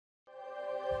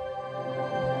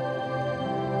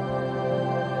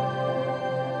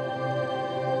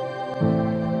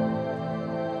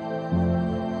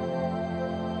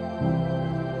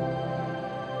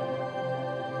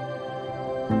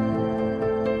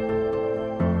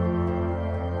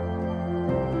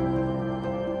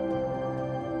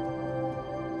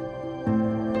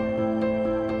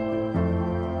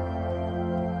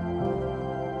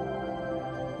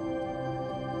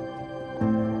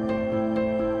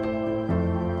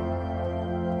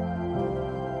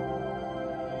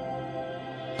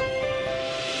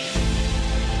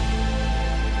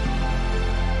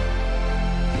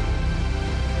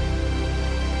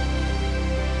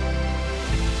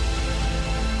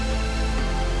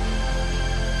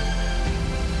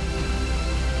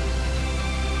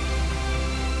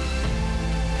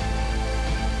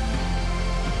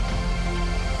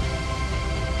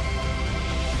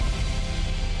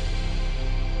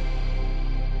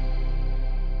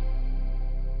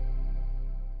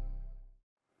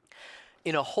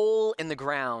In a hole in the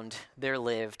ground, there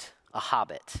lived a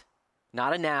hobbit.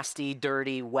 Not a nasty,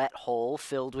 dirty, wet hole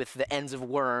filled with the ends of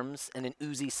worms and an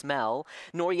oozy smell,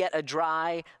 nor yet a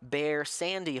dry, bare,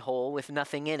 sandy hole with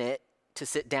nothing in it to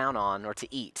sit down on or to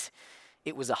eat.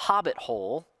 It was a hobbit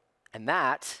hole, and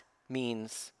that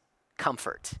means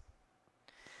comfort.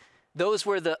 Those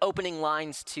were the opening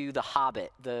lines to The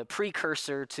Hobbit, the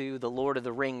precursor to the Lord of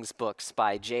the Rings books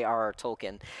by J.R.R.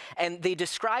 Tolkien. And they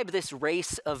describe this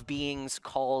race of beings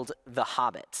called the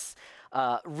Hobbits.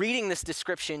 Reading this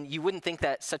description, you wouldn't think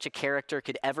that such a character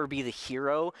could ever be the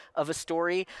hero of a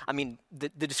story. I mean, the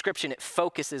description, it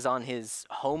focuses on his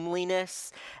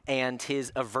homeliness and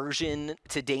his aversion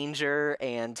to danger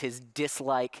and his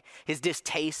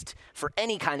distaste for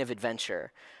any kind of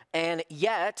adventure. And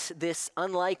yet, this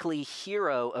unlikely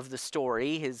hero of the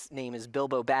story, his name is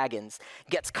Bilbo Baggins,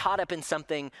 gets caught up in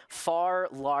something far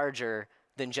larger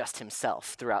than just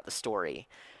himself throughout the story.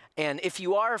 And if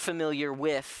you are familiar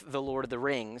with The Lord of the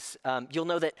Rings, you'll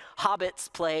know that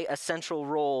hobbits play a central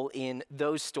role in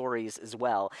those stories as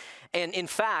well. And in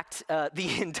fact,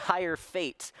 the entire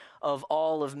fate of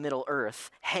all of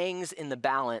Middle-earth hangs in the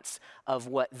balance of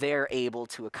what they're able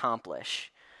to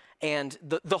accomplish. And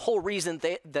the whole reason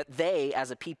that they, as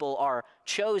a people, are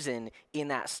chosen in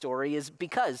that story is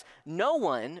because no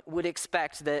one would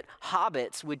expect that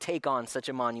hobbits would take on such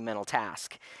a monumental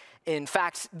task. In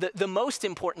fact, the most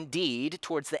important deed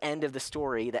towards the end of the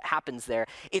story that happens there,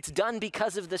 it's done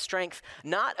because of the strength,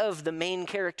 not of the main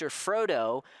character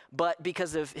Frodo, but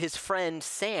because of his friend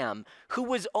Sam, who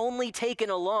was only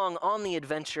taken along on the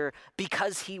adventure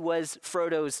because he was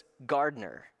Frodo's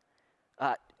gardener.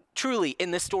 Truly,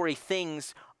 in this story,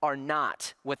 things are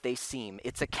not what they seem.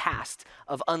 It's a cast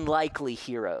of unlikely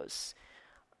heroes.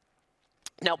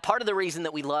 Now, part of the reason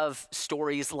that we love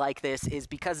stories like this is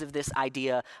because of this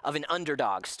idea of an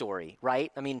underdog story,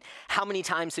 right? I mean, how many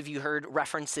times have you heard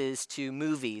references to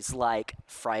movies like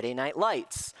Friday Night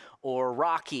Lights or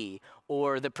Rocky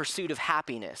or The Pursuit of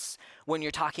Happiness when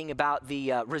you're talking about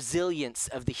the resilience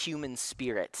of the human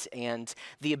spirit and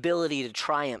the ability to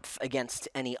triumph against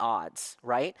any odds,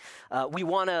 right? We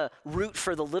want to root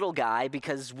for the little guy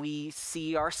because we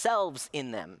see ourselves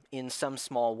in them in some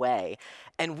small way.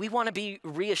 And we want to be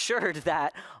reassured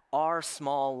that our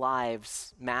small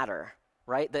lives matter,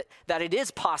 right? That it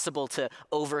is possible to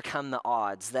overcome the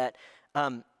odds, that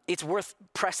it's worth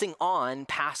pressing on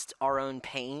past our own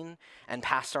pain and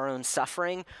past our own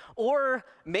suffering, or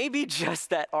maybe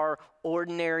just that our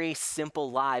ordinary,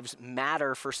 simple lives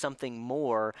matter for something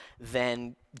more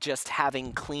than just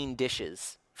having clean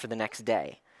dishes for the next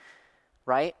day,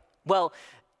 right? Well,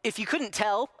 if you couldn't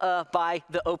tell by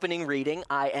the opening reading,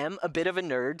 I am a bit of a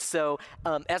nerd. So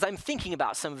as I'm thinking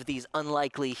about some of these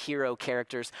unlikely hero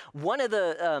characters, one of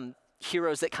the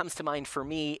heroes that comes to mind for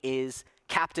me is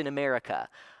Captain America.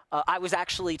 I was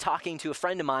actually talking to a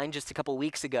friend of mine just a couple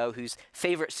weeks ago whose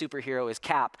favorite superhero is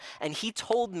Cap, and he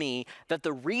told me that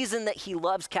the reason that he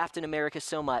loves Captain America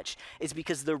so much is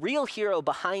because the real hero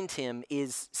behind him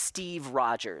is Steve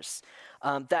Rogers.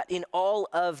 That in all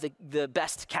of the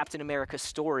best Captain America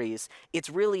stories, it's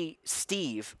really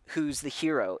Steve who's the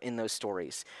hero in those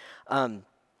stories.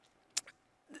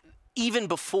 Even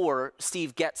before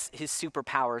Steve gets his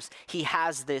superpowers, he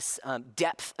has this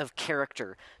depth of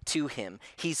character to him.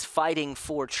 He's fighting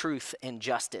for truth and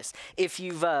justice. If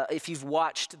you've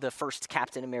watched the first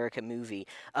Captain America movie,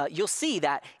 you'll see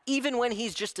that even when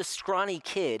he's just a scrawny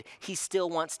kid, he still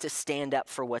wants to stand up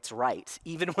for what's right,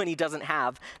 even when he doesn't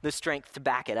have the strength to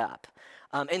back it up.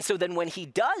 And so then when he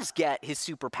does get his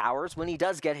superpowers, when he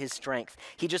does get his strength,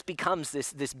 he just becomes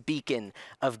this beacon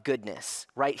of goodness,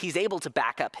 right? He's able to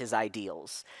back up his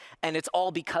ideals. And it's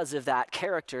all because of that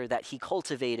character that he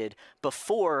cultivated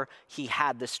before he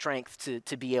had the strength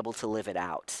to be able to live it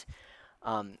out.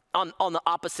 On the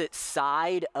opposite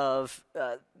side of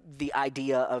the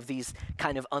idea of these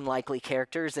kind of unlikely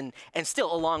characters, and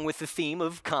still along with the theme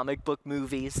of comic book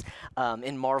movies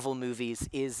and Marvel movies,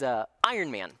 is Iron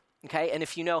Man. Okay, and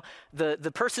if you know,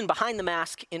 the person behind the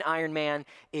mask in Iron Man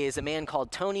is a man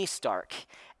called Tony Stark,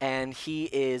 and he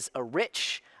is a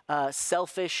rich,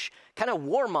 selfish, kind of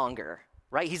warmonger,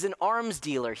 right? He's an arms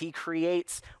dealer. He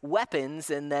creates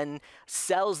weapons and then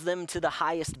sells them to the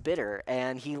highest bidder,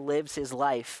 and he lives his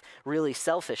life really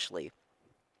selfishly.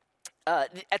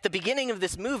 At the beginning of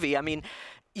this movie, I mean,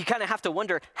 you kind of have to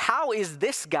wonder, how is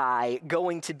this guy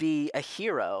going to be a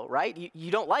hero, right?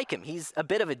 You don't like him. He's a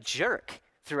bit of a jerk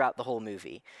throughout the whole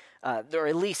movie, or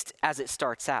at least as it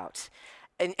starts out.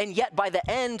 And yet by the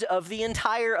end of the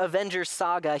entire Avengers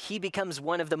saga, he becomes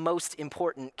one of the most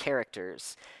important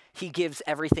characters. He gives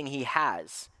everything he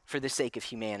has for the sake of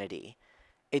humanity.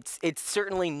 It's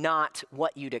certainly not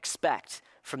what you'd expect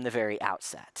from the very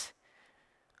outset.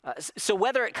 So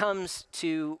whether it comes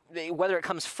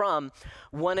from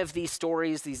one of these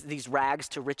stories, these rags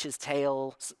to riches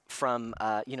tales from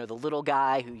the little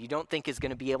guy who you don't think is going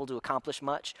to be able to accomplish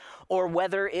much, or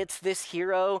whether it's this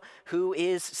hero who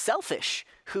is selfish,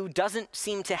 who doesn't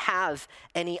seem to have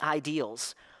any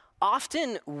ideals,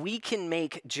 often we can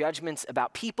make judgments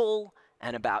about people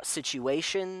and about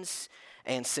situations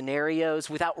and scenarios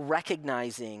without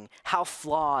recognizing how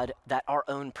flawed that our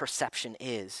own perception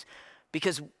is.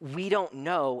 Because we don't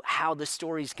know how the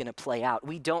story's going to play out.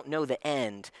 We don't know the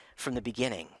end from the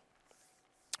beginning.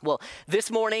 Well,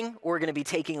 this morning, we're going to be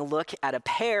taking a look at a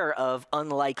pair of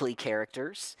unlikely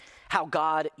characters, how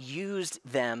God used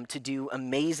them to do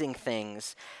amazing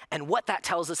things, and what that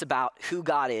tells us about who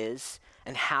God is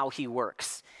and how he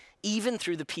works, even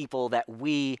through the people that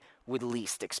we would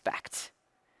least expect.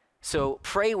 So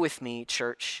pray with me,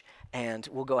 church, and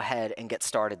we'll go ahead and get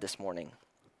started this morning.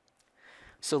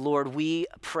 So Lord, we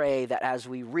pray that as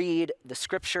we read the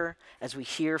scripture, as we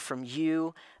hear from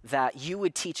you, that you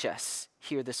would teach us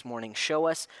here this morning. Show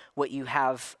us what you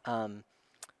have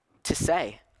to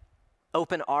say.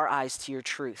 Open our eyes to your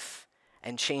truth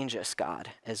and change us, God,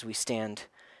 as we stand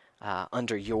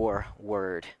under your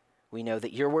word. We know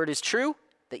that your word is true,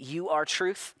 that you are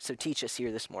truth, so teach us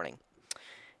here this morning.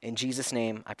 In Jesus'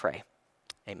 name I pray,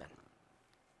 amen.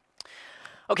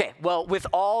 Okay, well, with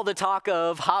all the talk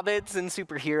of hobbits and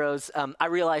superheroes, I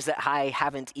realize that I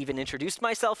haven't even introduced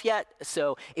myself yet.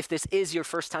 So if this is your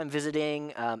first time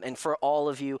visiting, and for all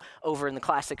of you over in the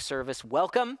classic service,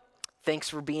 welcome. Thanks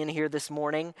for being here this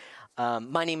morning.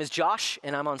 My name is Josh,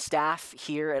 and I'm on staff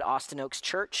here at Austin Oaks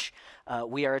Church.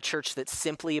 We are a church that's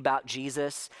simply about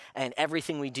Jesus, and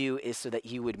everything we do is so that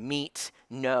you would meet,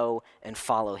 know, and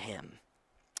follow him.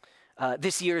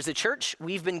 This year as a church,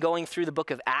 we've been going through the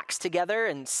book of Acts together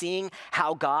and seeing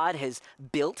how God has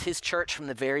built his church from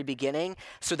the very beginning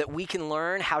so that we can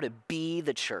learn how to be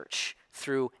the church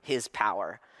through his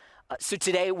power. So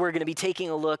today we're going to be taking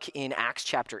a look in Acts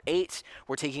chapter 8.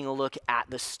 We're taking a look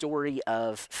at the story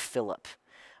of Philip.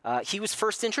 He was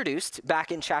first introduced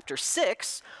back in chapter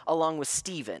 6 along with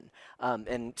Stephen.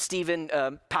 And Stephen,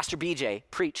 Pastor BJ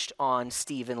preached on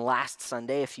Stephen last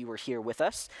Sunday if you were here with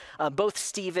us. Both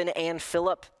Stephen and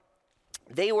Philip,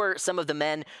 they were some of the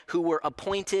men who were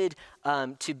appointed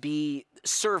to be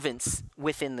servants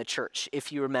within the church,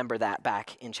 if you remember that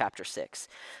back in chapter 6.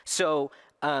 So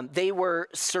they were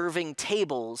serving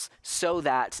tables so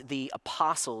that the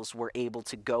apostles were able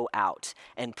to go out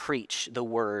and preach the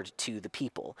word to the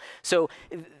people. So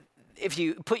if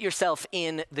you put yourself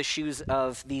in the shoes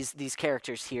of these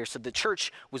characters here, so the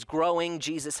church was growing,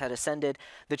 Jesus had ascended,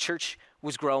 the church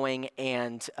was growing,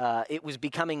 and it was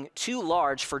becoming too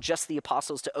large for just the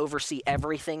apostles to oversee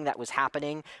everything that was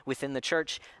happening within the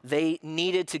church. They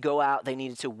needed to go out, they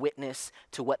needed to witness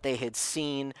to what they had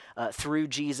seen through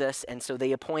Jesus, and so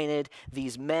they appointed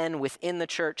these men within the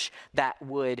church that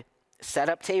would set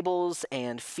up tables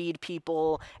and feed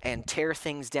people and tear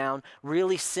things down,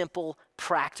 really simple,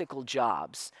 practical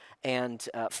jobs. And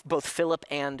both Philip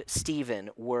and Stephen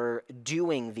were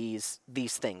doing these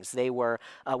things. They were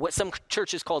what some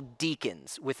churches call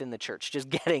deacons within the church, just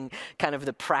getting kind of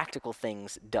the practical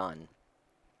things done.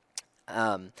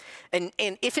 And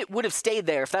if it would have stayed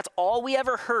there, if that's all we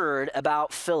ever heard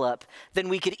about Philip, then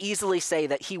we could easily say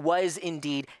that he was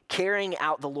indeed carrying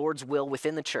out the Lord's will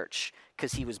within the church,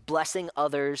 because he was blessing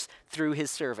others through his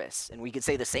service. And we could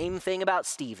say the same thing about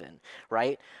Stephen,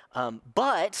 right?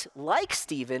 But like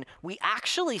Stephen, we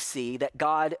actually see that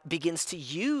God begins to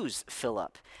use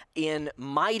Philip in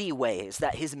mighty ways,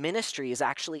 that his ministry is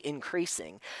actually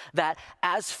increasing, that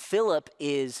as Philip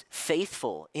is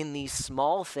faithful in these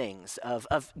small things of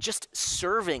just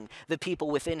serving the people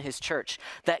within his church,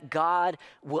 that God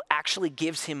will actually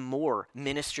gives him more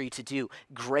ministry to do,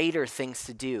 greater things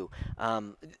to do,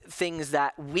 things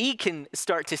that we can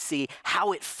start to see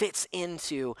how it fits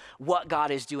into what God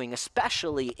is doing,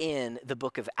 especially in the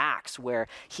book of Acts, where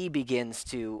he begins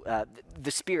to,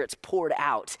 the Spirit's poured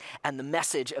out and the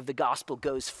message of the gospel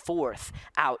goes forth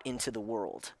out into the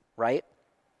world, right?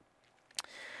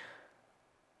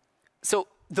 So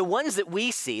the ones that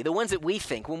we see, the ones that we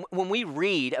think, when we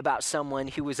read about someone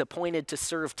who was appointed to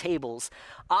serve tables,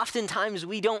 oftentimes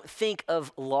we don't think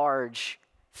of large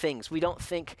things. We don't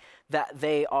think that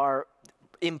they are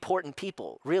important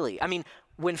people, really. I mean,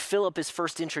 when Philip is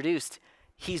first introduced,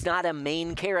 he's not a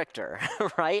main character,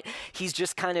 right? He's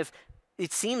just kind of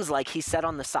it seems like he's set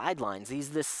on the sidelines. He's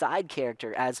this side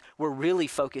character as we're really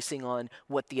focusing on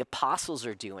what the apostles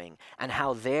are doing and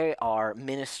how they are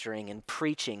ministering and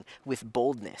preaching with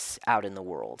boldness out in the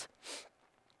world.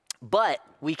 But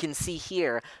we can see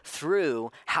here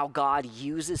through how God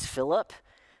uses Philip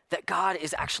that God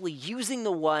is actually using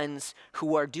the ones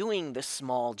who are doing the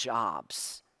small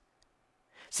jobs.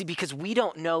 See, because we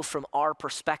don't know from our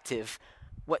perspective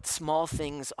what small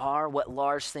things are, what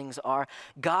large things are.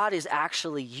 God is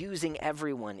actually using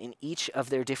everyone in each of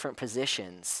their different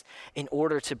positions in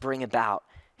order to bring about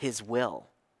his will.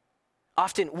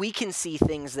 Often we can see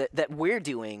things that we're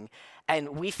doing and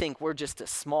we think we're just a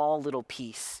small little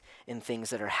piece in things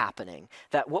that are happening,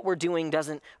 that what we're doing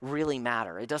doesn't really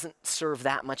matter. It doesn't serve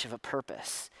that much of a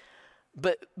purpose.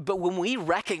 But when we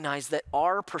recognize that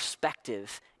our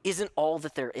perspective isn't all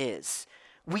that there is,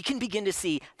 we can begin to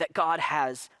see that God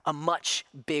has a much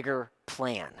bigger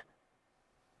plan,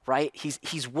 right?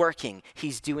 He's working.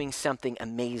 He's doing something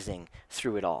amazing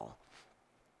through it all.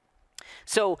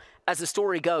 So as the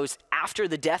story goes, after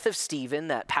the death of Stephen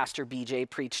that Pastor BJ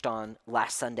preached on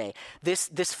last Sunday,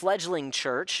 this fledgling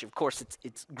church, of course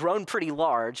it's grown pretty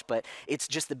large, but it's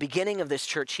just the beginning of this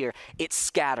church here, it's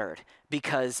scattered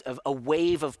because of a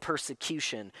wave of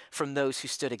persecution from those who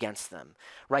stood against them,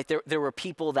 right? There were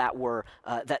people that were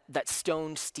that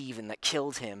stoned Stephen, that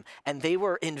killed him, and they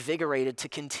were invigorated to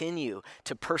continue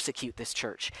to persecute this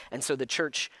church. And so the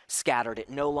church scattered. It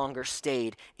no longer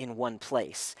stayed in one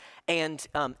place. And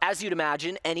as you'd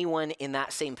imagine, anyone in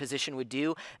that same position would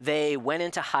do, they went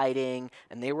into hiding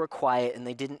and they were quiet and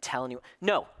they didn't tell anyone.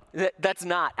 No. That's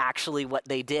not actually what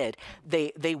they did.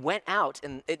 They went out,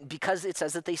 and because it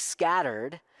says that they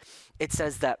scattered, it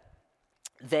says that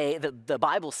the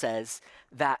Bible says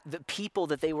that the people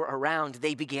that they were around,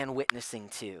 they began witnessing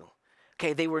to.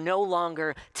 Okay, they were no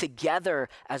longer together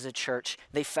as a church.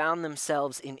 They found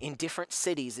themselves in different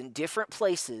cities, in different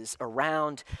places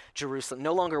around Jerusalem,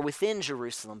 no longer within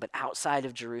Jerusalem, but outside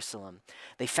of Jerusalem.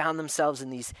 They found themselves in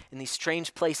these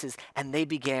strange places, and they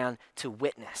began to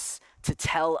witness, to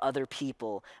tell other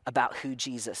people about who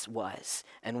Jesus was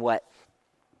and what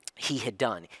he had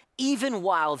done, even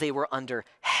while they were under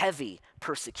heavy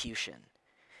persecution.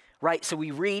 Right, so we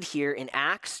read here in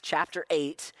Acts chapter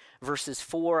 8, verses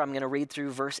 4, I'm going to read through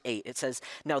verse 8. It says,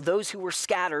 "Now those who were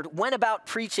scattered went about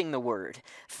preaching the word.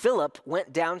 Philip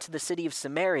went down to the city of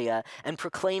Samaria and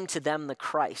proclaimed to them the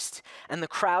Christ. And the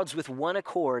crowds with one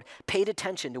accord paid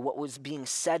attention to what was being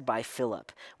said by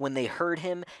Philip when they heard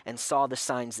him and saw the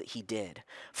signs that he did.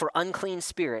 For unclean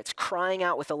spirits, crying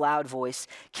out with a loud voice,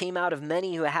 came out of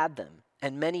many who had them,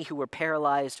 and many who were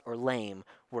paralyzed or lame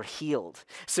were healed."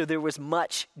 So there was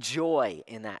much joy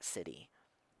in that city.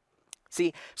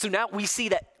 See, so now we see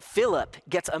that Philip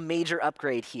gets a major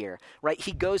upgrade here, right?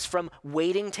 He goes from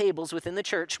waiting tables within the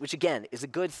church, which again is a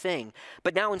good thing,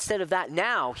 but now instead of that,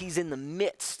 now he's in the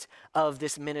midst of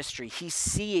this ministry. He's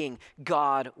seeing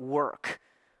God work,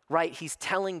 right? He's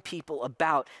telling people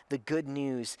about the good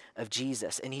news of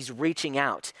Jesus, and he's reaching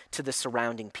out to the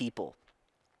surrounding people.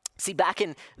 See, back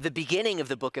in the beginning of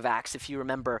the book of Acts, if you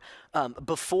remember,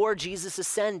 before Jesus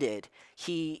ascended,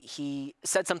 he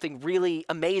said something really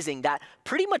amazing that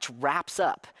pretty much wraps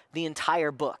up the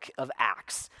entire book of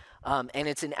Acts. And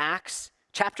it's in Acts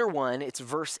chapter 1, it's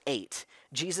verse 8.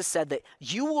 Jesus said that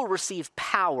you will receive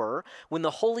power when the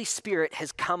Holy Spirit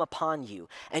has come upon you,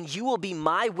 and you will be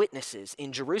my witnesses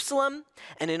in Jerusalem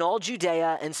and in all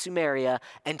Judea and Samaria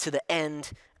and to the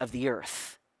end of the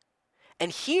earth.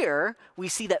 And here we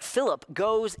see that Philip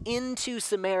goes into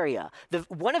Samaria,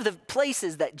 one of the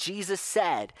places that Jesus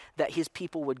said that his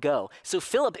people would go. So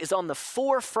Philip is on the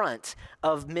forefront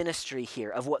of ministry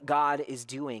here, of what God is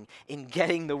doing in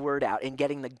getting the word out, in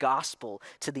getting the gospel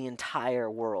to the entire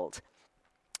world.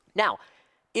 Now,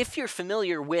 if you're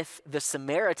familiar with the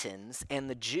Samaritans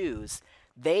and the Jews,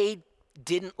 they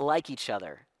didn't like each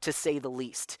other, to say the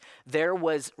least. There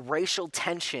was racial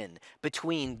tension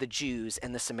between the Jews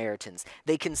and the Samaritans.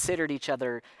 They considered each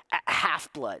other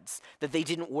half-bloods, that they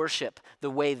didn't worship the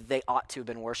way that they ought to have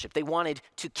been worshiped. They wanted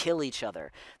to kill each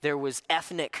other. There was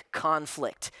ethnic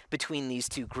conflict between these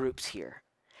two groups here.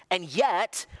 And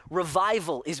yet,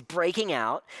 revival is breaking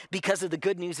out because of the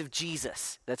good news of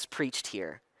Jesus that's preached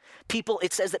here.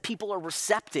 It says that people are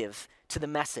receptive to the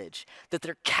message, that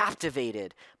they're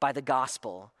captivated by the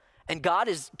gospel. And God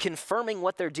is confirming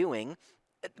what they're doing,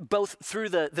 both through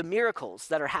the miracles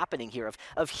that are happening here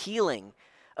of healing,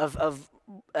 of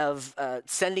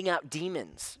sending out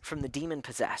demons from the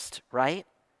demon-possessed, right?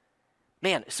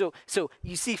 Man, so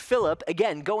you see Philip,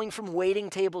 again, going from waiting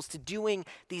tables to doing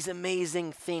these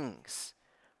amazing things,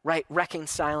 right?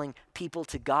 Reconciling people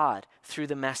to God through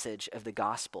the message of the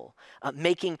gospel,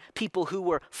 making people who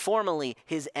were formerly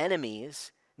his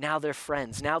enemies, now they're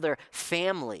friends, now they're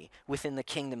family within the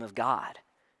kingdom of God.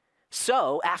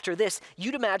 So after this,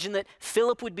 you'd imagine that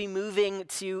Philip would be moving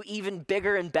to even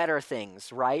bigger and better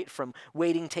things, right? From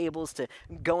waiting tables to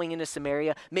going into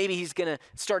Samaria. Maybe he's going to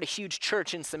start a huge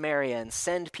church in Samaria and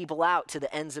send people out to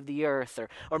the ends of the earth.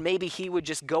 Or maybe he would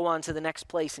just go on to the next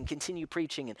place and continue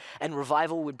preaching, and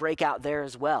revival would break out there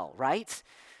as well, right?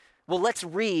 Well, let's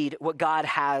read what God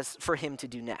has for him to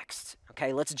do next.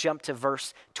 Okay, let's jump to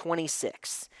verse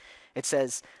 26. It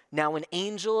says, "Now an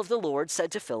angel of the Lord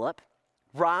said to Philip,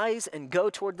 'Rise and go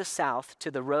toward the south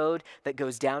to the road that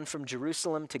goes down from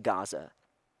Jerusalem to Gaza.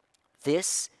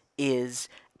 This is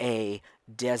a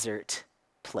desert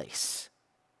place.'"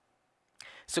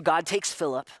 So God takes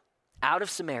Philip out of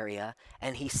Samaria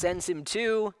and he sends him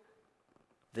to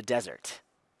the desert.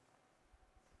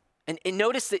 And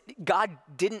notice that God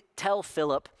didn't tell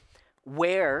Philip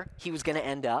where he was going to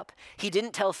end up. He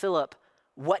didn't tell Philip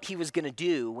what he was going to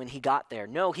do when he got there.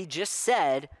 No, he just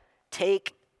said,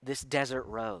 take this desert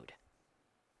road.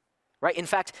 Right? In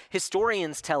fact,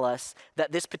 historians tell us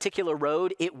that this particular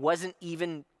road, it wasn't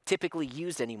even typically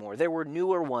used anymore. There were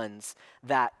newer ones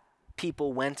that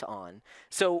people went on.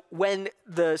 So when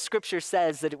the scripture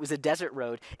says that it was a desert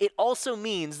road, it also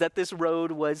means that this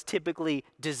road was typically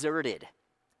deserted,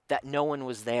 that no one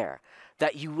was there,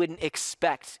 that you wouldn't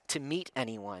expect to meet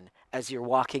anyone as you're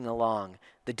walking along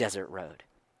the desert road.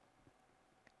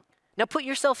 Now put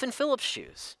yourself in Philip's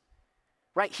shoes,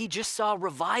 right? He just saw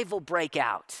revival break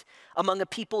out among a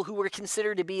people who were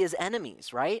considered to be his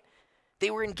enemies, right?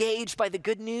 They were engaged by the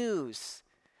good news.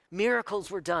 Miracles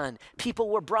were done. People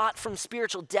were brought from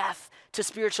spiritual death to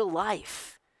spiritual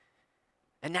life.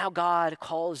 And now God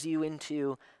calls you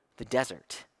into the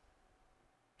desert,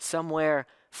 somewhere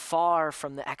far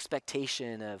from the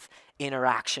expectation of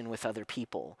interaction with other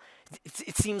people.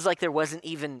 It seems like there wasn't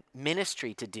even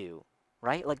ministry to do,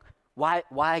 right? Like,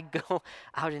 why go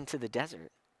out into the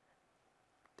desert?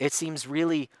 It seems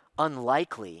really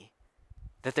unlikely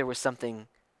that there was something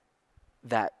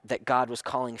that God was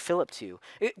calling Philip to.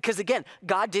 Because again,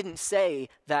 God didn't say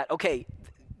that, okay,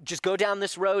 just go down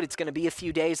this road, it's going to be a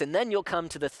few days, and then you'll come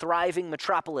to the thriving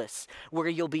metropolis where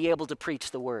you'll be able to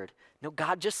preach the word. No,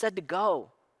 God just said to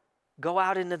go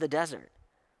out into the desert.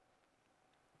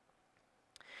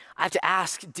 I have to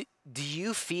ask, do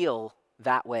you feel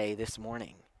that way this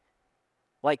morning?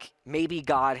 Like maybe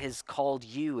God has called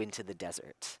you into the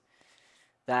desert.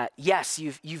 That yes,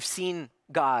 you've seen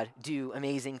God do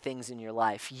amazing things in your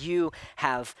life. You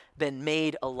have been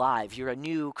made alive. You're a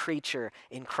new creature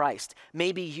in Christ.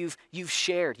 Maybe you've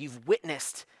shared, you've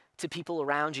witnessed to people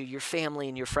around you, your family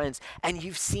and your friends, and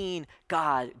you've seen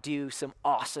God do some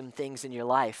awesome things in your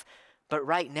life. But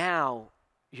right now,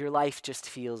 your life just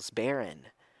feels barren,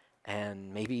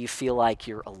 and maybe you feel like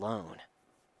you're alone.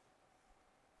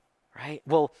 Right?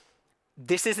 Well,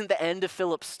 this isn't the end of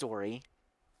Philip's story,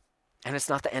 and it's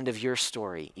not the end of your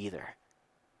story either.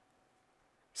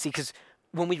 See, because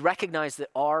when we recognize that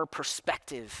our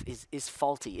perspective is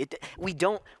faulty, we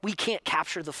can't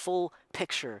capture the full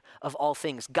picture of all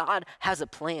things. God has a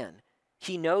plan.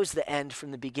 He knows the end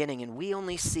from the beginning, and we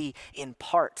only see in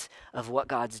part of what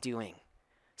God's doing.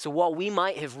 So while we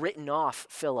might have written off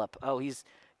Philip, oh, he's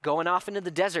going off into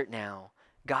the desert now,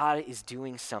 God is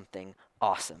doing something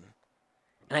awesome.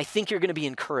 And I think you're going to be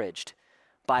encouraged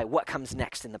by what comes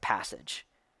next in the passage.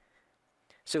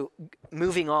 So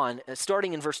moving on,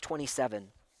 starting in verse 27,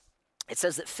 it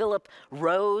says that Philip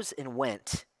rose and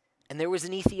went, and there was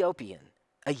an Ethiopian,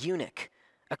 a eunuch,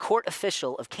 a court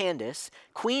official of Candace,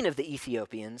 queen of the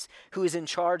Ethiopians, who was in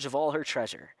charge of all her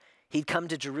treasure. He'd come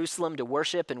to Jerusalem to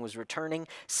worship and was returning,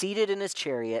 seated in his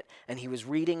chariot, and he was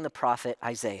reading the prophet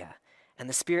Isaiah. And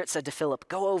the Spirit said to Philip,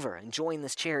 "Go over and join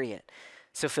this chariot."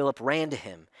 So Philip ran to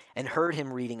him and heard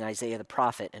him reading Isaiah the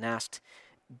prophet and asked,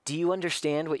 "Do you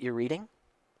understand what you're reading?"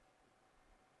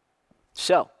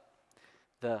 So,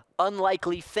 the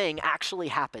unlikely thing actually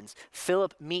happens.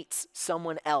 Philip meets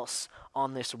someone else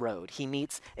on this road. He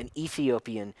meets an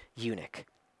Ethiopian eunuch.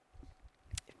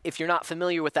 If you're not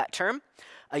familiar with that term,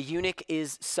 a eunuch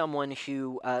is someone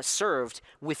who served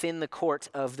within the court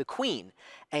of the queen.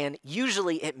 And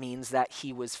usually it means that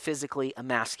he was physically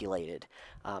emasculated.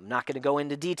 I'm not going to go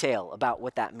into detail about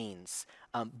what that means.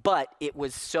 But it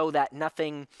was so that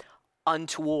nothing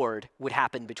untoward would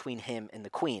happen between him and the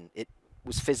queen. It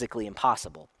was physically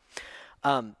impossible.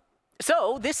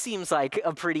 So this seems like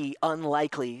a pretty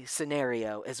unlikely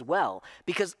scenario as well,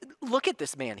 because look at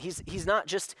this man. He's not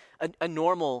just a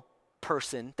normal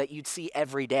person that you'd see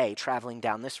every day traveling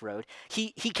down this road.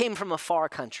 He came from a far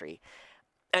country.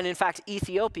 And in fact,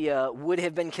 Ethiopia would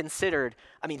have been considered,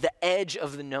 the edge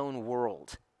of the known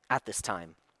world at this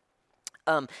time.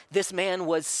 This man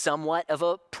was somewhat of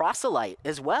a proselyte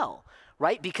as well,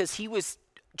 right? Because he was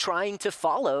trying to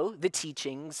follow the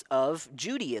teachings of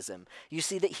Judaism. You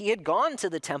see that he had gone to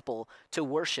the temple to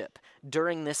worship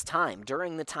during this time,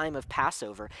 during the time of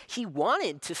Passover. He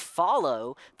wanted to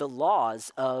follow the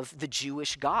laws of the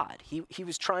Jewish God. He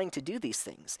was trying to do these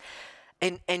things.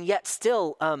 And yet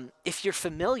still, if you're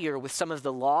familiar with some of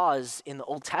the laws in the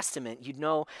Old Testament, you'd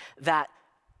know that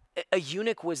a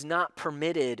eunuch was not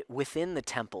permitted within the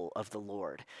temple of the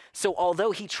Lord. So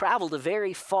although he traveled a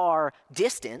very far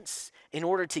distance in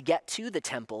order to get to the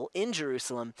temple in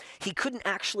Jerusalem, he couldn't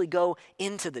actually go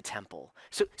into the temple.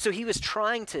 So he was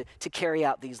trying to carry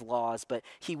out these laws, but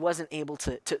he wasn't able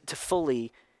to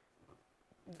fully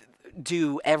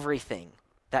do everything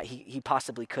that he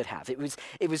possibly could have. It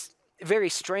was very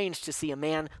strange to see a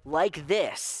man like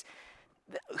this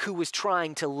who was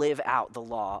trying to live out the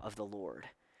law of the Lord.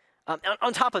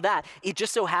 On top of that, it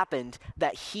just so happened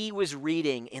that he was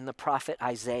reading in the prophet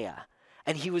Isaiah,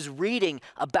 and he was reading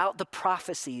about the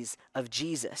prophecies of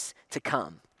Jesus to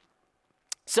come.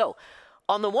 So,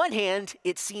 on the one hand,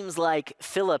 it seems like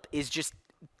Philip is just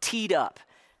teed up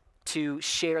to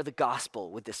share the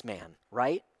gospel with this man,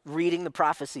 right? Reading the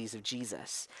prophecies of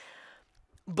Jesus.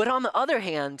 But on the other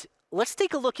hand, let's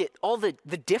take a look at all the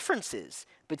differences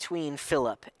between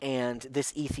Philip and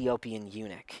this Ethiopian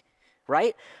eunuch,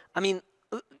 right?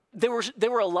 There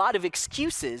were a lot of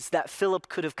excuses that Philip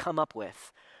could have come up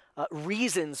with,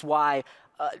 reasons why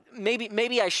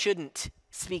maybe I shouldn't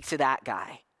speak to that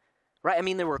guy, right?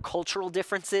 There were cultural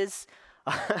differences.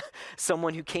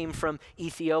 Someone who came from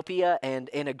Ethiopia and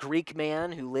a Greek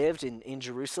man who lived in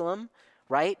Jerusalem,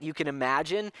 right? You can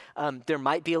imagine there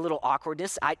might be a little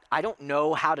awkwardness. I don't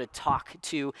know how to talk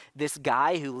to this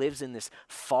guy who lives in this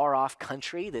far off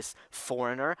country, this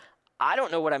foreigner. I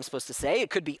don't know what I'm supposed to say. It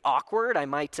could be awkward. I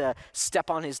might step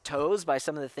on his toes by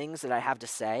some of the things that I have to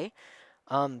say.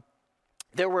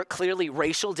 There were clearly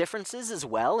racial differences as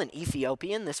well. In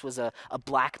Ethiopian, this was a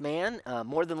black man.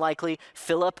 More than likely,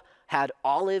 Philip had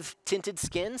olive tinted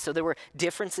skin. So there were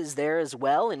differences there as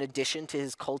well in addition to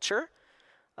his culture.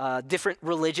 Different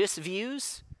religious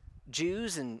views,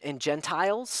 Jews and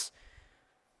Gentiles.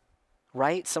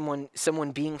 Right?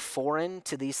 Someone being foreign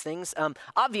to these things.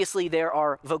 Obviously, there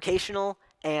are vocational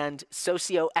and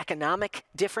socioeconomic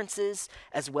differences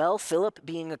as well. Philip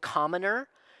being a commoner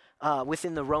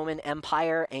within the Roman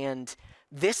Empire, and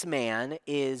this man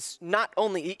is not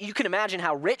only, you can imagine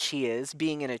how rich he is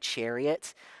being in a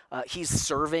chariot. He's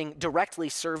directly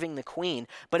serving the queen,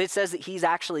 but it says that he's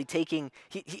actually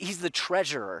he's the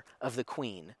treasurer of the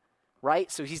queen.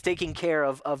 Right? So he's taking care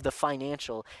of the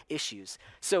financial issues.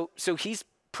 So he's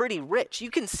pretty rich. You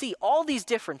can see all these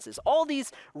differences, all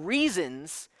these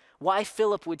reasons why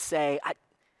Philip would say,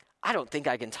 I don't think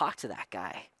I can talk to that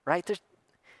guy, right?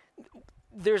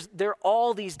 There are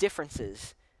all these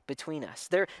differences between us.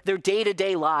 Their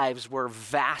day-to-day lives were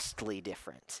vastly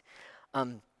different.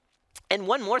 And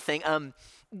one more thing,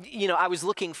 I was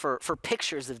looking for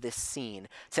pictures of this scene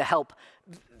to help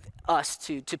us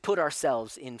to put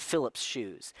ourselves in Philip's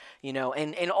shoes,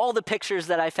 and all the pictures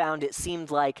that I found, it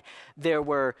seemed like there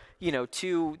were,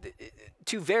 two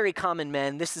very common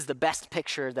men. This is the best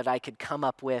picture that I could come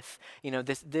up with.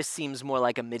 This seems more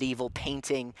like a medieval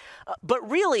painting. But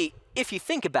really, if you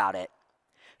think about it,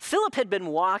 Philip had been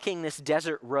walking this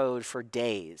desert road for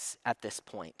days at this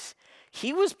point.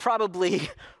 He was probably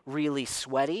really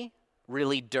sweaty,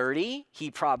 really dirty. He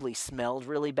probably smelled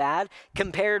really bad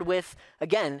compared with,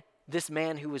 again, this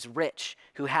man who was rich,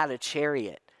 who had a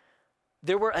chariot.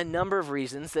 There were a number of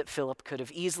reasons that Philip could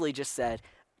have easily just said,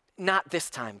 not this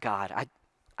time, God.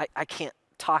 I can't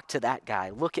talk to that guy.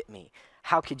 Look at me.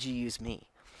 How could you use me?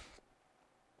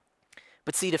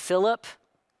 But see, to Philip,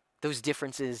 those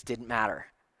differences didn't matter.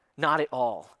 Not at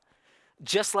all.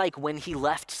 Just like when he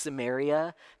left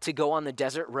Samaria to go on the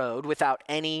desert road without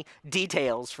any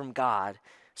details from God,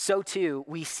 so too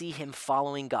we see him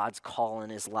following God's call in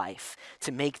his life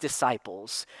to make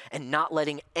disciples and not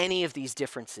letting any of these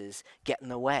differences get in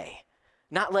the way.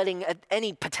 Not letting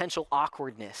any potential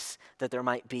awkwardness that there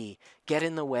might be get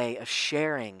in the way of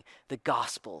sharing the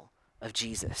gospel of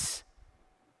Jesus.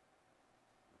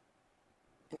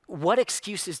 What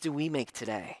excuses do we make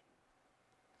today?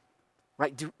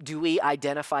 Right? Do we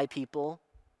identify people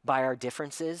by our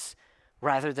differences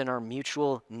rather than our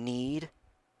mutual need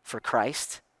for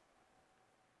Christ?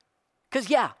 Because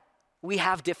we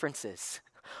have differences.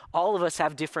 All of us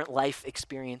have different life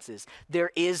experiences.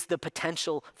 There is the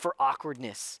potential for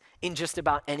awkwardness in just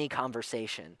about any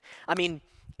conversation. I mean,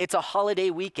 it's a holiday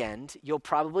weekend. You'll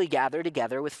probably gather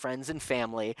together with friends and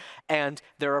family, and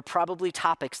there are probably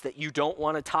topics that you don't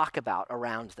want to talk about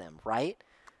around them, right?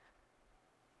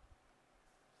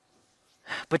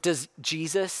 But does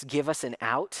Jesus give us an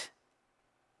out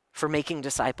for making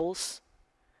disciples?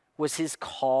 Was his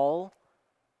call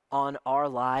on our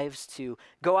lives to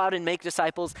go out and make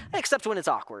disciples, except when it's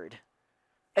awkward,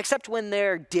 except when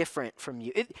they're different from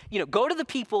you? Go to the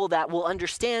people that will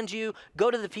understand you.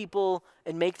 Go to the people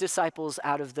and make disciples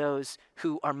out of those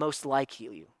who are most like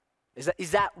you.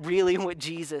 Is that really what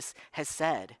Jesus has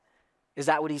said? Is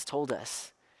that what he's told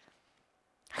us?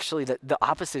 Actually, the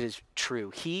opposite is true.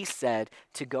 He said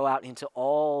to go out into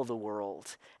all the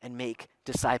world and make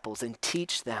disciples and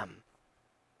teach them.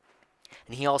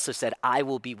 And he also said, I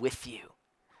will be with you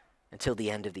until the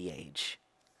end of the age.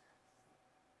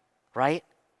 Right?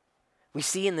 We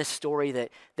see in this story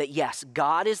that yes,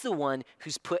 God is the one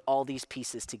who's put all these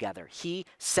pieces together. He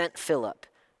sent Philip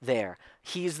there.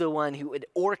 He's the one who had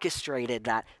orchestrated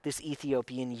that this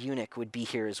Ethiopian eunuch would be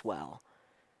here as well.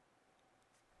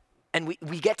 And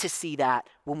we get to see that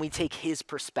when we take his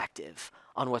perspective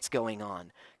on what's going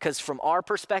on. Because from our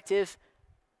perspective,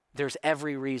 there's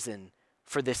every reason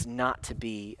for this not to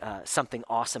be something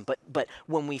awesome. But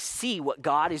when we see what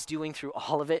God is doing through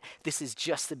all of it, this is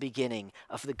just the beginning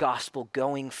of the gospel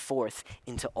going forth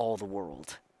into all the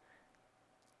world.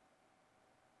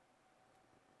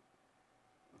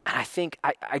 And I think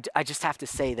I just have to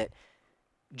say that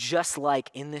just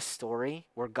like in this story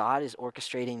where God is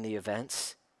orchestrating the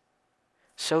events,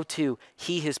 so too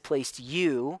he has placed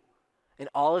you and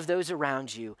all of those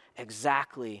around you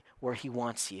exactly where he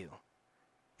wants you.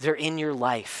 They're in your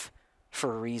life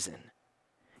for a reason.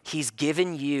 He's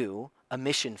given you a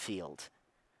mission field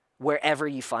wherever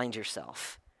you find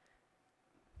yourself.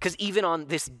 Because even on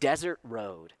this desert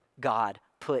road, God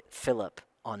put Philip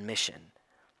on mission.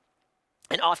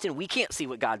 And often we can't see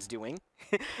what God's doing.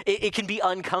 It can be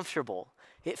uncomfortable.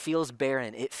 It feels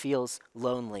barren. It feels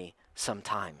lonely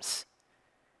sometimes.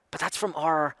 But that's from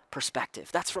our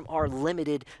perspective. That's from our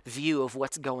limited view of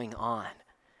what's going on.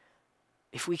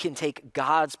 If we can take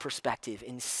God's perspective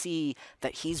and see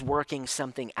that he's working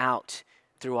something out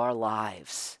through our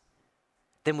lives,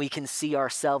 then we can see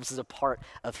ourselves as a part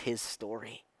of his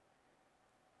story.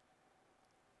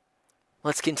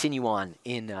 Let's continue on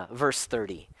in verse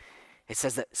 30. It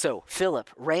says that, so Philip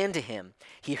ran to him.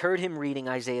 He heard him reading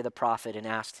Isaiah the prophet and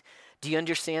asked, do you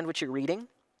understand what you're reading?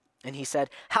 And he said,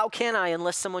 how can I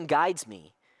unless someone guides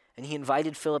me? And he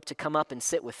invited Philip to come up and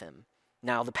sit with him.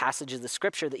 Now, the passage of the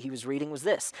scripture that he was reading was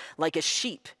this: like a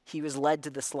sheep, he was led to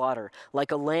the slaughter.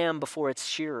 Like a lamb before its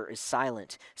shearer is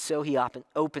silent, so he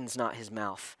opens not his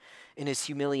mouth. In his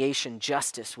humiliation,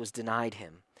 justice was denied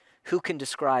him. Who can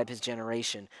describe his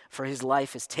generation? For his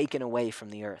life is taken away from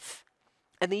the earth.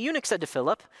 And the eunuch said to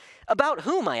Philip, about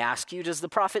whom, I ask you, does the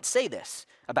prophet say this?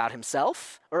 About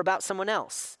himself or about someone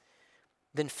else?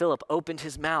 Then Philip opened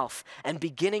his mouth, and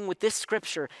beginning with this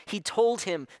scripture, he told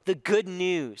him the good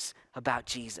news about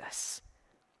Jesus.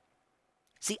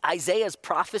 See, Isaiah's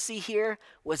prophecy here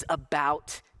was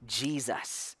about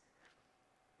Jesus.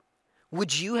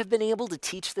 Would you have been able to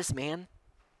teach this man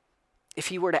if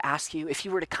he were to ask you, if he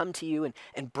were to come to you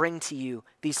and bring to you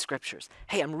these scriptures?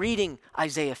 Hey, I'm reading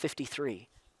Isaiah 53.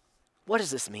 What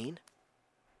does this mean?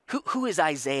 Who is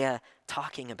Isaiah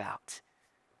talking about?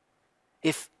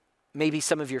 If maybe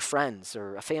some of your friends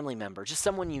or a family member, just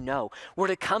someone you know, were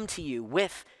to come to you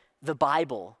with the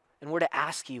Bible and were to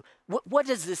ask you, what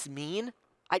does this mean?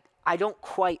 I don't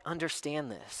quite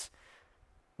understand this.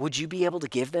 Would you be able to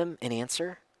give them an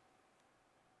answer?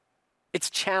 It's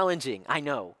challenging, I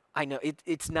know.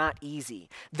 It's not easy.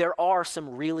 There are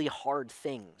some really hard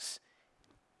things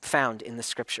found in the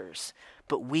scriptures,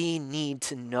 but we need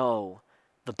to know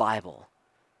the Bible.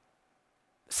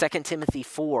 2 Timothy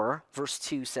 4, verse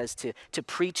 2 says to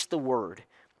preach the word,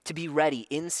 to be ready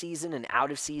in season and out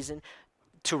of season,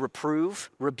 to reprove,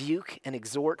 rebuke, and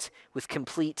exhort with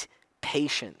complete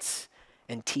patience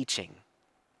and teaching.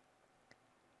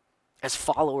 As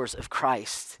followers of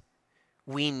Christ,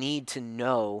 we need to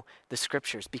know the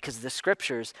scriptures because the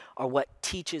scriptures are what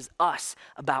teaches us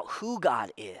about who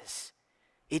God is.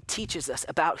 It teaches us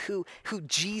about who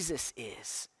Jesus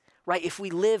is. Right? If we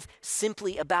live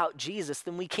simply about Jesus,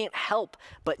 then we can't help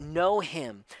but know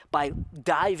him by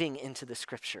diving into the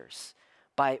scriptures,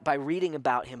 by reading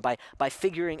about him, by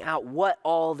figuring out what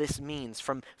all this means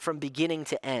from beginning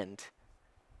to end.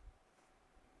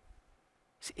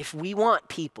 If we want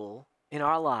people in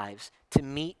our lives to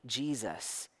meet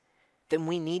Jesus, then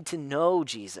we need to know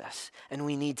Jesus and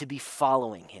we need to be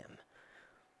following him.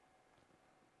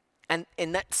 And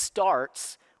that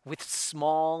starts with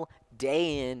small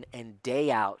day in and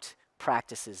day out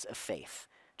practices of faith,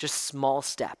 just small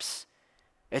steps.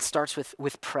 It starts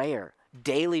with prayer,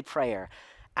 daily prayer,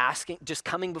 asking, just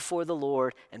coming before the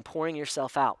Lord and pouring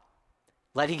yourself out,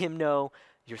 letting him know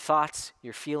your thoughts,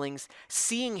 your feelings,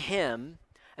 seeing him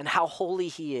and how holy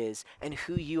he is and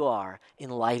who you are in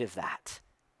light of that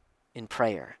in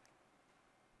prayer.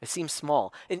 It seems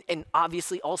small. And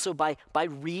obviously also by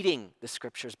reading the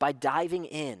scriptures, by diving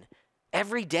in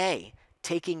every day,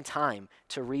 taking time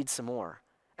to read some more.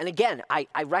 And again,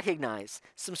 I recognize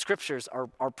some scriptures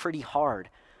are pretty hard.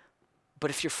 But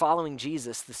if you're following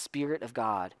Jesus, the Spirit of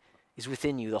God is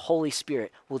within you. The Holy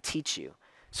Spirit will teach you.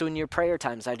 So in your prayer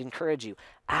times, I'd encourage you,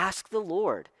 ask the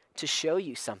Lord to show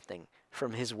you something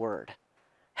from his word.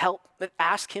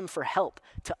 Ask him for help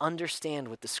to understand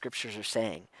what the scriptures are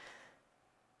saying.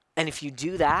 And if you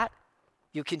do that,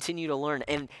 you'll continue to learn.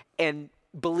 And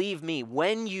believe me,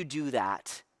 when you do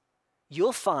that,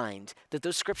 you'll find that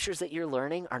those scriptures that you're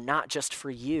learning are not just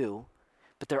for you,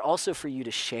 but they're also for you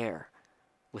to share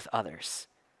with others.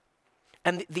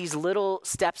 And these little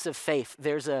steps of faith,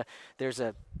 there's a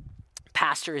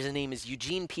pastor, his name is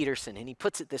Eugene Peterson, and he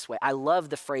puts it this way. I love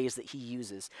the phrase that he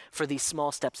uses for these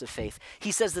small steps of faith.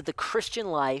 He says that the Christian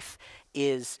life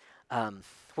is,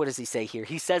 what does he say here?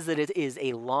 He says that it is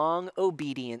a long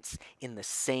obedience in the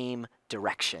same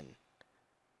direction.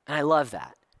 And I love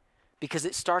that because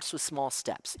it starts with small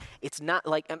steps. It's not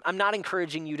like, I'm not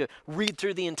encouraging you to read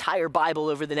through the entire Bible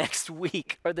over the next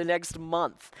week or the next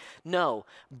month. No,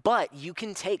 but you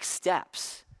can take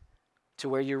steps to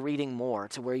where you're reading more,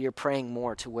 to where you're praying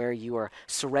more, to where you are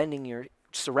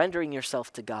surrendering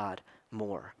yourself to God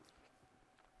more.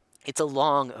 It's a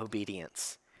long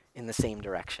obedience in the same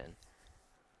direction.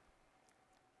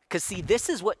 Because see, this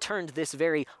is what turned this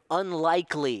very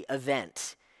unlikely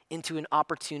event into an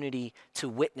opportunity to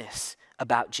witness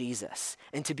about Jesus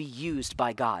and to be used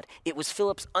by God. It was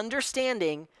Philip's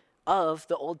understanding of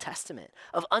the Old Testament,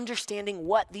 of understanding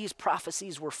what these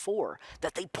prophecies were for,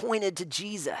 that they pointed to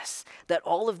Jesus, that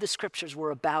all of the scriptures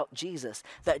were about Jesus,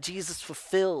 that Jesus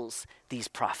fulfills these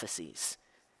prophecies,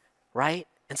 right?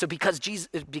 And so because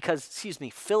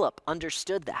Philip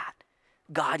understood that,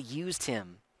 God used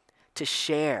him to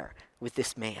share with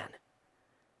this man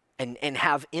and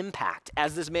have impact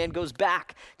as this man goes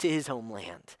back to his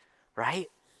homeland, right?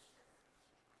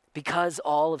 Because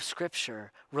all of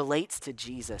Scripture relates to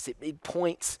Jesus. It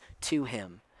points to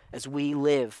him as we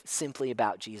live simply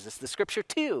about Jesus. The Scripture,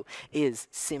 too, is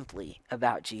simply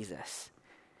about Jesus.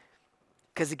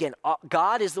 Because, again,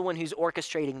 God is the one who's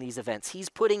orchestrating these events. He's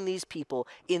putting these people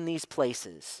in these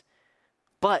places.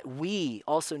 But we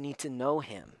also need to know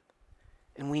him.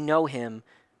 And we know him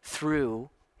through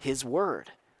his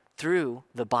word, through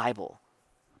the Bible,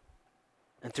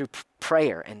 and through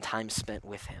prayer and time spent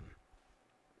with him.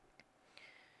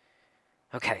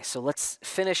 Okay, so let's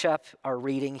finish up our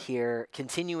reading here,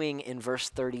 continuing in verse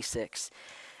 36.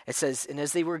 It says, "And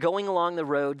as they were going along the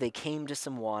road, they came to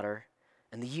some water,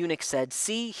 and the eunuch said,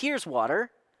 'See, here's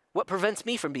water. What prevents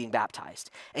me from being baptized?'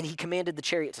 And he commanded the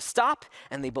chariot to stop,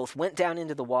 and they both went down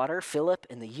into the water, Philip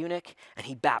and the eunuch, and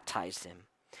he baptized him.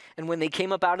 And when they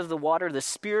came up out of the water, the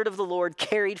Spirit of the Lord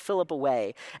carried Philip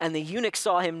away, and the eunuch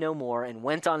saw him no more and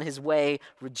went on his way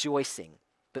rejoicing.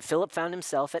 But Philip found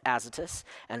himself at Azotus,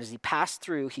 and as he passed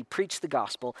through, he preached the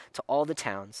gospel to all the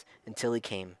towns until he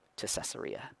came to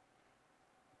Caesarea."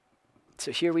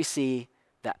 So here we see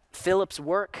that Philip's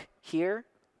work here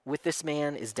with this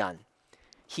man is done.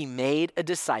 He made a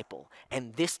disciple,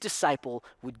 and this disciple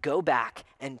would go back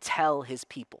and tell his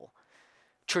people.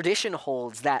 Tradition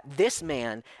holds that this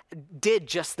man did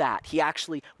just that. He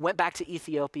actually went back to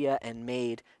Ethiopia and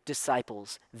made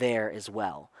disciples there as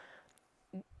well.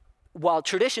 While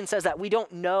tradition says that, we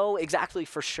don't know exactly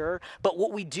for sure, but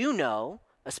what we do know,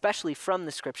 especially from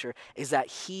the scripture, is that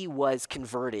he was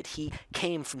converted. He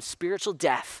came from spiritual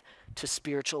death to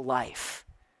spiritual life,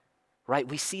 right?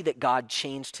 We see that God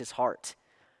changed his heart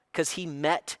because he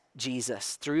met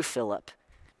Jesus through Philip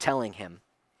telling him.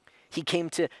 He came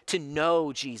to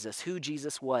know Jesus, who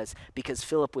Jesus was, because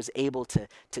Philip was able to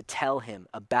tell him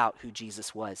about who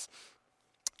Jesus was.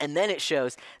 And then it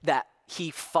shows that he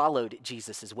followed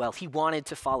Jesus as well. He wanted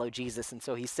to follow Jesus, and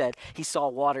so he said, he saw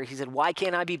water. He said, "Why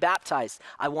can't I be baptized?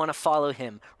 I want to follow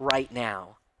him right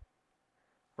now."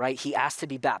 Right? He asked to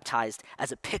be baptized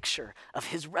as a picture of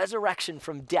his resurrection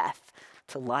from death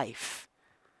to life.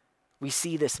 We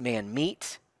see this man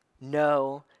meet,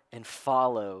 know, and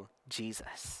follow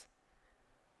Jesus.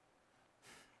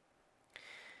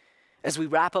 As we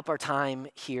wrap up our time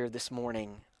here this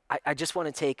morning, I just want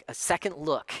to take a second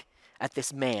look at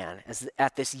this man,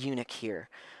 at this eunuch here,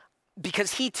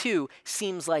 because he too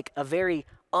seems like a very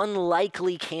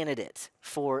unlikely candidate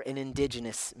for an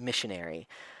indigenous missionary.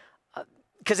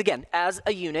 Because again, as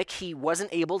a eunuch, he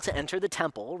wasn't able to enter the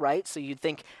temple, right? So you'd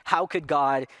think, how could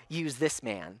God use this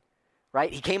man,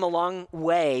 right? He came a long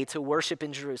way to worship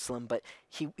in Jerusalem, but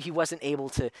he wasn't able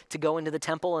to go into the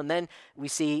temple. And then we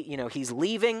see, he's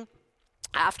leaving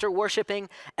after worshiping,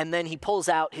 and then he pulls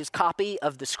out his copy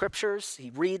of the scriptures. He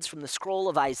reads from the scroll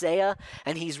of Isaiah,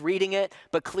 and he's reading it.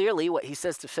 But clearly what he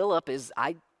says to Philip is,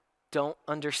 I don't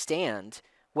understand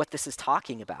what this is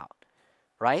talking about,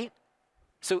 right?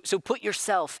 So put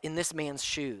yourself in this man's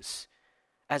shoes.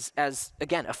 As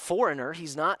again, a foreigner,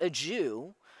 he's not a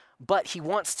Jew, but he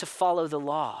wants to follow the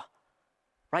law,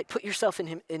 right? Put yourself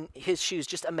in his shoes.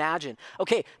 Just imagine,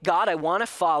 okay, God, I want to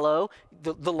follow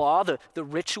the law, the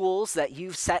rituals that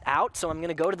you've set out, so I'm going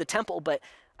to go to the temple, but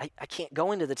I can't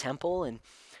go into the temple, and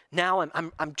now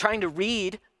I'm trying to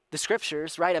read the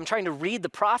scriptures, right? I'm trying to read the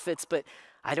prophets, but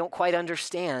I don't quite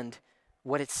understand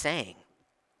what it's saying.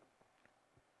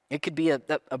 It could be a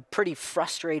pretty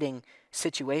frustrating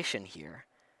situation here.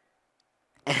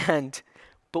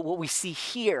 But what we see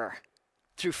here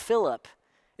through Philip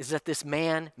is that this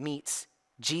man meets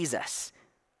Jesus.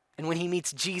 And when he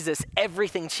meets Jesus,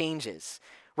 everything changes,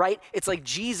 right? It's like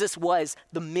Jesus was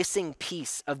the missing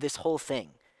piece of this whole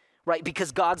thing, right?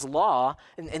 Because God's law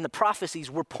and the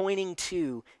prophecies were pointing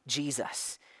to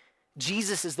Jesus.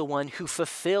 Jesus is the one who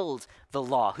fulfilled the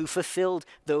law, who fulfilled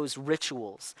those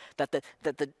rituals. That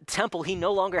the temple, he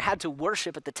no longer had to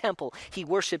worship at the temple. He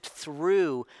worshiped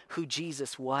through who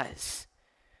Jesus was.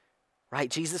 Right?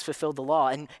 Jesus fulfilled the law.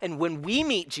 And when we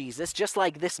meet Jesus, just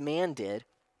like this man did,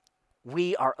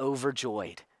 we are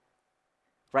overjoyed.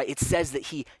 Right? It says that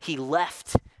he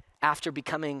left after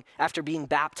being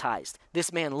baptized.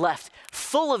 This man left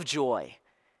full of joy.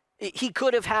 He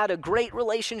could have had a great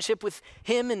relationship with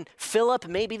him and Philip.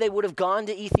 Maybe they would have gone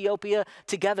to Ethiopia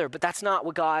together, but that's not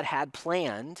what God had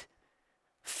planned.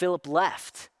 Philip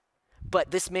left, but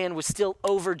this man was still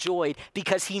overjoyed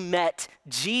because he met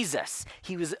Jesus.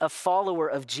 He was a follower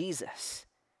of Jesus,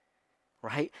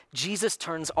 right? Jesus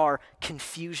turns our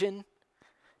confusion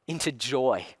into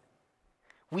joy.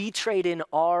 We trade in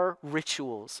our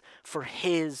rituals for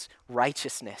his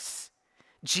righteousness.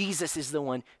 Jesus is the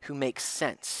one who makes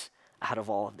sense out of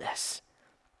all of this.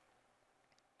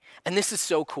 And this is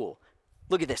so cool.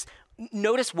 Look at this.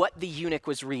 Notice what the eunuch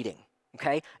was reading,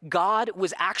 okay? God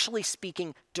was actually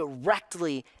speaking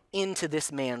directly into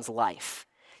this man's life.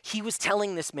 He was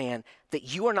telling this man that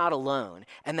you are not alone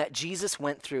and that Jesus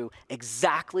went through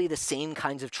exactly the same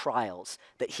kinds of trials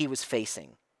that he was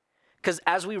facing. Because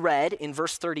as we read in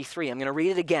verse 33, I'm going to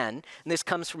read it again, and this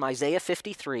comes from Isaiah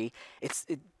 53. It's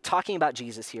talking about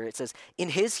Jesus here. It says, "In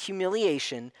his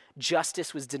humiliation,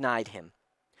 justice was denied him.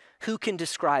 Who can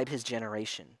describe his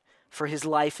generation? For his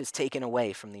life is taken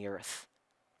away from the earth."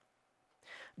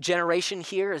 Generation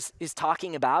here is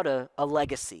talking about a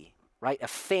legacy, right? A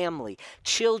family,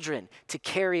 children to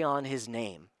carry on his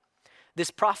name.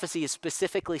 This prophecy is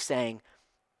specifically saying,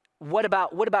 What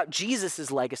about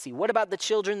Jesus' legacy? What about the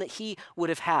children that he would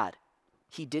have had?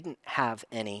 He didn't have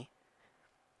any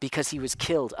because he was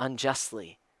killed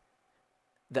unjustly.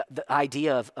 The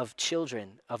idea of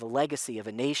children, of a legacy, of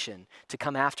a nation to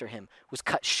come after him was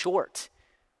cut short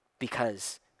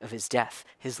because of his death.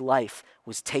 His life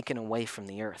was taken away from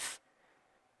the earth.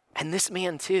 And this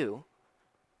man too,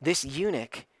 this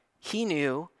eunuch, he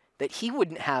knew that he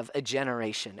wouldn't have a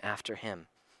generation after him.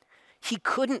 He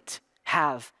couldn't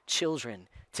have children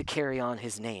to carry on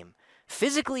his name.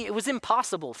 Physically, it was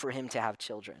impossible for him to have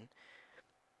children.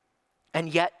 And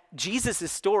yet,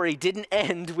 Jesus' story didn't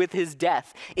end with his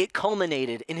death. It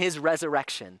culminated in his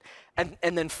resurrection. And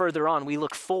then further on, we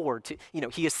look forward to,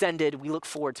 he ascended, we look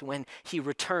forward to when he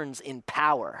returns in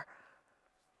power,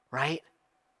 right?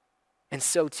 And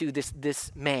so too,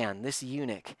 this man, this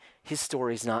eunuch, his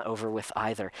story's not over with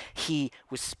either. He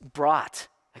was brought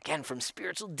again, from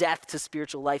spiritual death to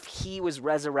spiritual life. He was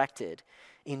resurrected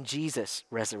in Jesus'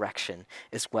 resurrection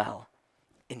as well.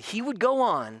 And he would go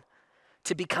on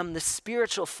to become the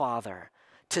spiritual father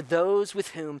to those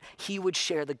with whom he would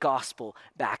share the gospel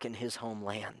back in his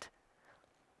homeland.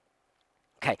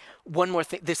 Okay, one more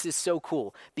thing. This is so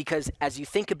cool because as you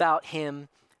think about him,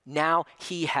 now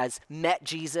he has met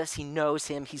Jesus, he knows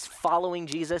him, he's following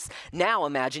Jesus. Now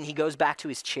imagine he goes back to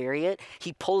his chariot,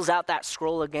 he pulls out that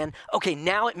scroll again. Okay,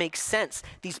 now it makes sense.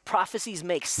 These prophecies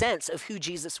make sense of who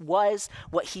Jesus was,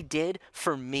 what he did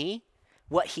for me,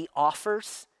 what he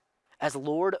offers as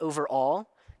Lord over all.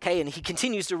 Okay, and he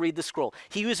continues to read the scroll.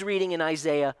 He was reading in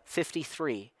Isaiah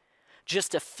 53.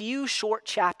 Just a few short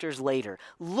chapters later,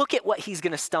 look at what he's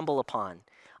going to stumble upon.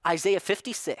 Isaiah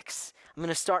 56, I'm going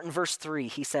to start in verse 3.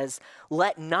 He says,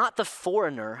 "Let not the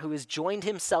foreigner who has joined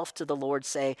himself to the Lord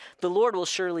say, 'The Lord will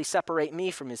surely separate me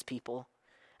from his people.'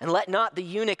 And let not the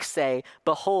eunuch say,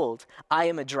 'Behold, I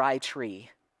am a dry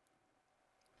tree.'"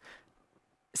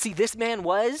 See, this man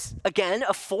was, again,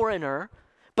 a foreigner,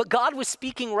 but God was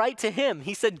speaking right to him.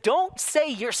 He said, don't say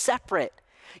you're separate.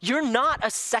 You're not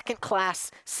a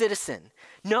second-class citizen.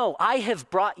 No, I have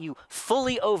brought you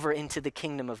fully over into the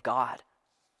kingdom of God.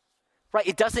 Right?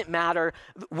 It doesn't matter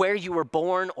where you were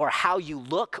born or how you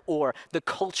look or the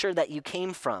culture that you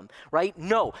came from, right?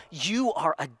 No, you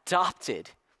are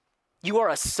adopted. You are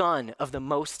a son of the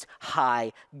Most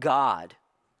High God.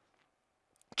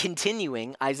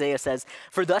 Continuing, Isaiah says,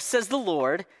 "For thus says the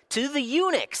Lord to the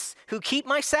eunuchs who keep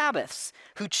my Sabbaths,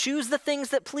 who choose the things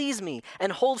that please me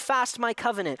and hold fast my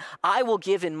covenant, I will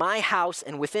give in my house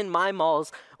and within my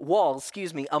walls,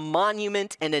 a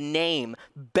monument and a name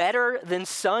better than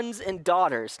sons and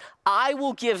daughters. I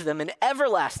will give them an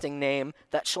everlasting name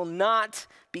that shall not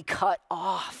be cut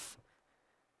off."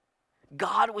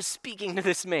 God was speaking to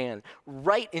this man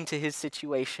right into his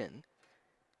situation.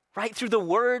 Right? Through the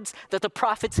words that the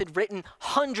prophets had written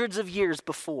hundreds of years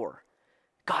before,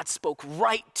 God spoke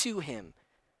right to him,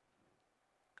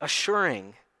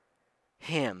 assuring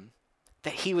him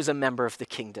that he was a member of the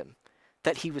kingdom,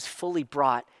 that he was fully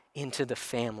brought into the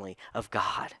family of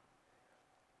God,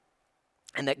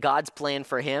 and that God's plan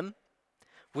for him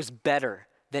was better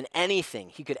than anything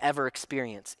he could ever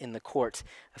experience in the court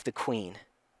of the queen.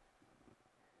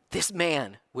 This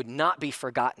man would not be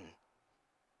forgotten.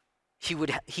 He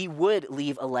would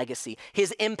leave a legacy.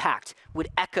 His impact would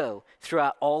echo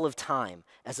throughout all of time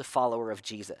as a follower of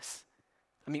Jesus.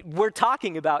 I mean, we're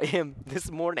talking about him this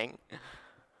morning.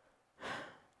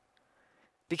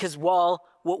 Because while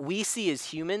what we see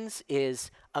as humans is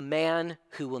a man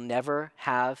who will never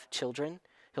have children,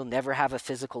 he'll never have a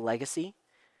physical legacy,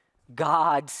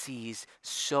 God sees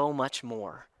so much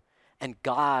more. And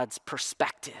God's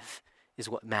perspective is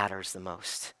what matters the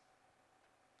most.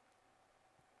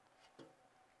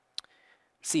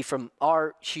 See, from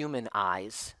our human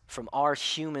eyes, from our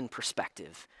human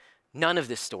perspective, none of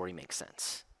this story makes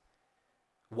sense.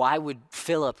 Why would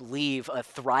Philip leave a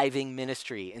thriving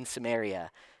ministry in Samaria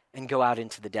and go out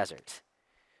into the desert?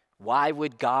 Why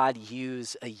would God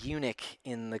use a eunuch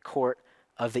in the court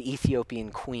of the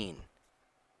Ethiopian queen?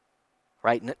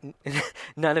 Right?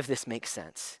 None of this makes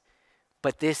sense.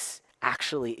 But this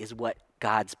actually is what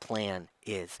God's plan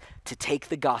is, to take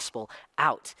the gospel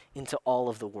out into all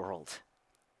of the world.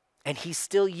 And he's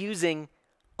still using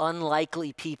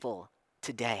unlikely people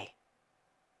today.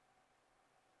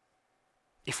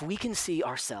 If we can see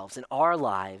ourselves and our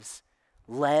lives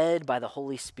led by the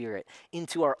Holy Spirit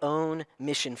into our own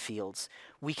mission fields,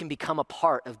 we can become a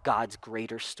part of God's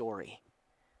greater story.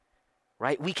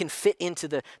 Right? We can fit into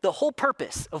the whole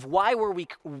purpose of why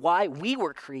we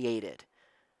were created.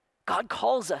 God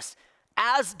calls us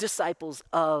as disciples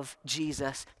of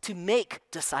Jesus to make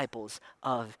disciples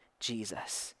of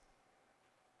Jesus.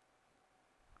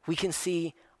 We can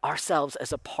see ourselves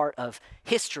as a part of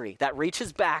history that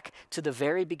reaches back to the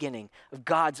very beginning of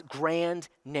God's grand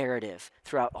narrative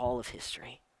throughout all of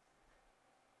history.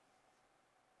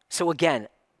 So again,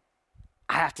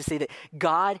 I have to say that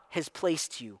God has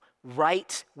placed you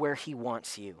right where he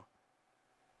wants you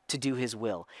to do his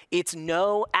will. It's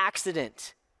no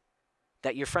accident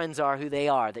that your friends are who they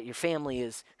are, that your family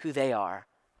is who they are,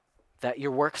 that your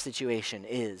work situation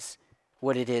is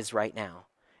what it is right now.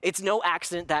 It's no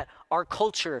accident that our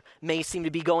culture may seem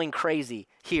to be going crazy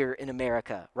here in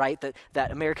America, right?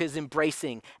 That America is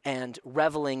embracing and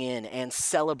reveling in and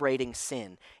celebrating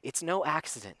sin. It's no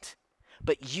accident.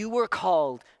 But you were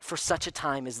called for such a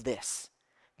time as this.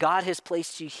 God has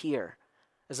placed you here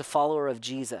as a follower of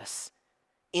Jesus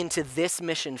into this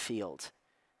mission field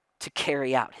to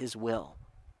carry out his will.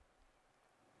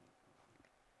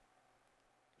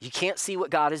 You can't see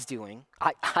what God is doing.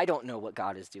 I don't know what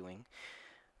God is doing.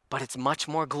 But it's much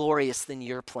more glorious than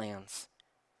your plans.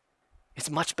 It's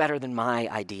much better than my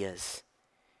ideas.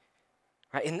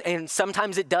 Right? And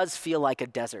sometimes it does feel like a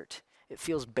desert. It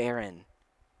feels barren.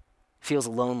 It feels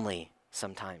lonely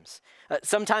sometimes.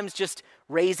 Sometimes just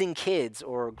raising kids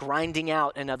or grinding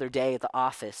out another day at the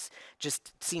office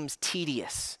just seems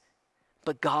tedious.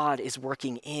 But God is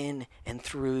working in and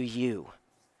through you.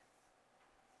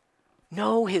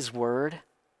 Know his word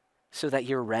so that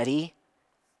you're ready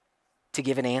to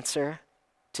give an answer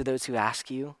to those who ask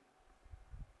you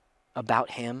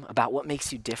about him, about what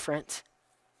makes you different.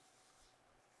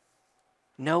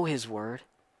 Know his word.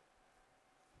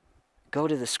 Go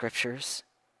to the scriptures.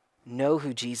 Know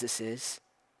who Jesus is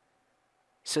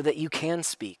so that you can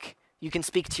speak. You can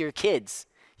speak to your kids.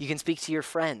 You can speak to your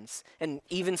friends and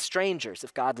even strangers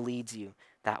if God leads you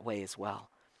that way as well.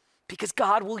 Because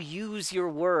God will use your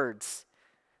words.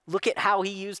 Look at how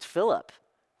he used Philip,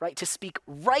 right, to speak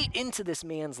right into this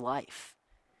man's life.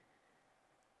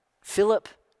 Philip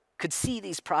could see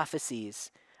these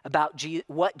prophecies about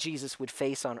what Jesus would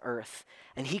face on earth,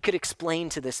 and he could explain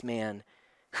to this man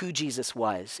who Jesus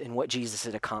was and what Jesus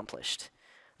had accomplished.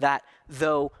 That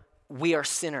though we are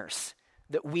sinners,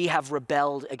 that we have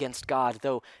rebelled against God,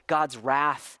 though God's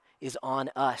wrath is on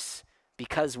us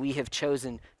because we have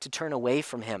chosen to turn away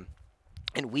from him,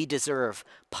 and we deserve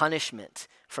punishment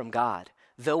from God,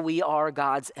 though we are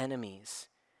God's enemies.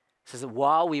 It says that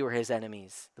while we were his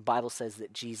enemies, the Bible says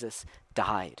that Jesus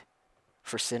died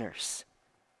for sinners.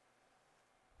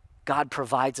 God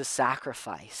provides a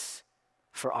sacrifice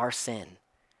for our sin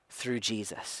through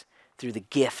Jesus, through the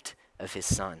gift of his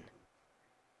Son.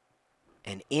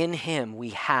 And in him we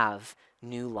have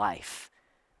new life.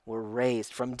 We're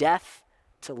raised from death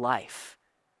to life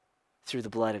through the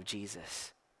blood of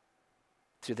Jesus,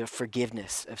 through the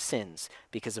forgiveness of sins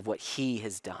because of what he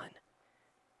has done.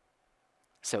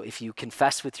 So if you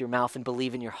confess with your mouth and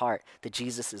believe in your heart that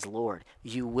Jesus is Lord,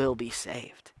 you will be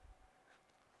saved.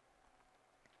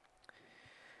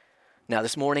 Now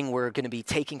this morning we're going to be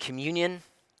taking communion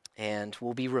and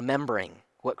we'll be remembering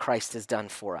what Christ has done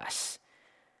for us.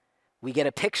 We get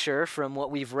a picture from what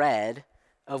we've read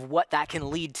of what that can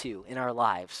lead to in our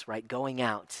lives, right? Going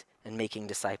out and making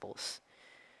disciples.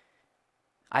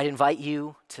 I'd invite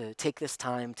you to take this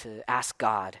time to ask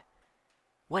God,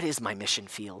 what is my mission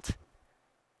field?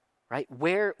 Right?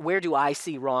 Where do I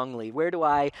see wrongly? Where do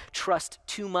I trust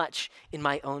too much in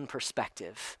my own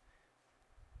perspective?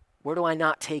 Where do I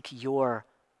not take your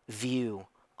view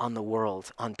on the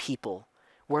world, on people?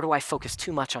 Where do I focus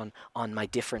too much on my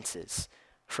differences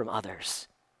from others?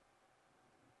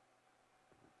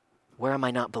 Where am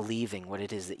I not believing what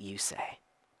it is that you say?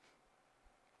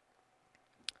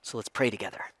 So let's pray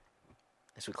together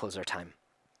as we close our time.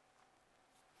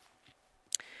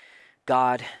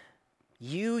 God,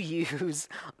 you use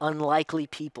unlikely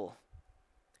people.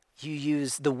 You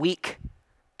use the weak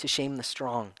to shame the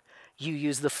strong. You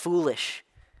use the foolish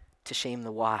to shame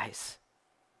the wise.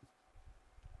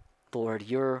 Lord,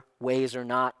 your ways are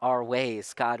not our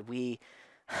ways. God, we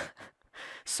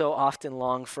so often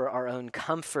long for our own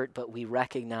comfort, but we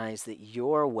recognize that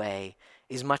your way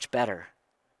is much better,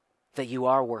 that you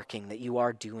are working, that you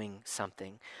are doing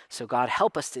something. So God,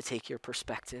 help us to take your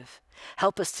perspective.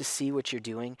 Help us to see what you're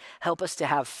doing. Help us to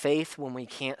have faith when we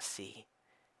can't see,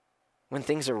 when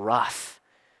things are rough,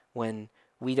 when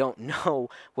we don't know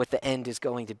what the end is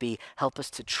going to be. Help us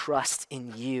to trust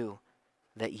in you,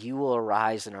 that you will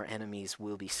arise and our enemies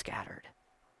will be scattered.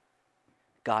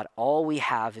 God, all we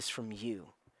have is from you.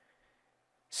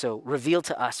 So reveal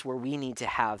to us where we need to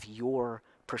have your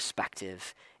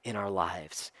perspective in our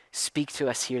lives. Speak to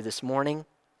us here this morning.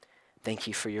 Thank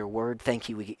you for your word. Thank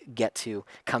you we get to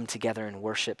come together and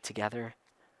worship together.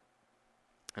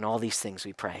 And all these things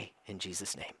we pray in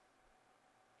Jesus' name.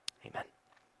 Amen.